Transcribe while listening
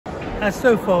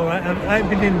So far, I haven't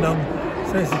been in long,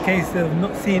 so it's a case of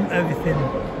not seeing everything.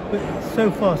 But so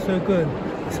far, so good.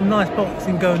 Some nice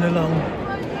boxing going along.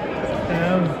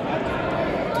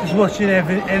 Just watching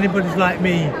anybody's like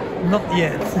me, not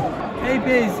yet.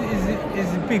 ABA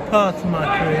is a big part of my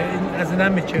career as an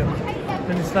amateur,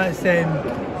 and it's like saying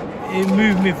it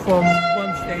moved me from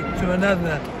one stage to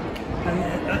another,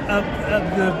 up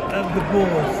the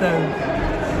board. So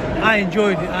I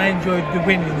enjoyed it. I enjoyed the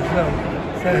winning as well.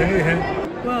 So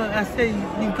well, I say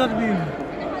you've got to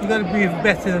be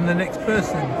better than the next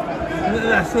person.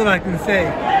 That's all I can say.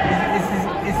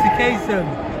 It's a case of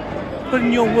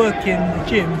putting your work in the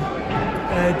gym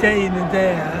day in and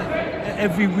day out,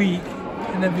 every week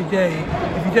and every day.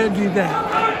 If you don't do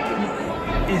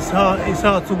that, it's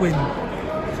hard to win.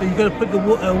 So you've got to put the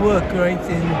work rate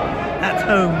in at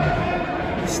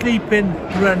home, sleeping,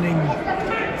 running.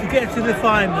 To get to the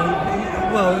final,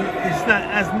 well, it's not,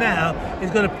 as now,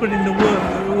 it's got to put in the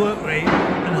work rate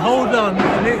and hold a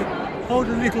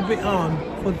little bit on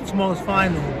for tomorrow's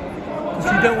final, because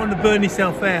you don't want to burn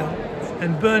yourself out,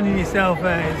 and burning yourself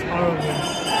out is horrible.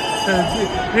 So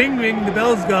ring, the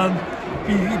bell's gone,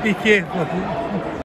 be careful.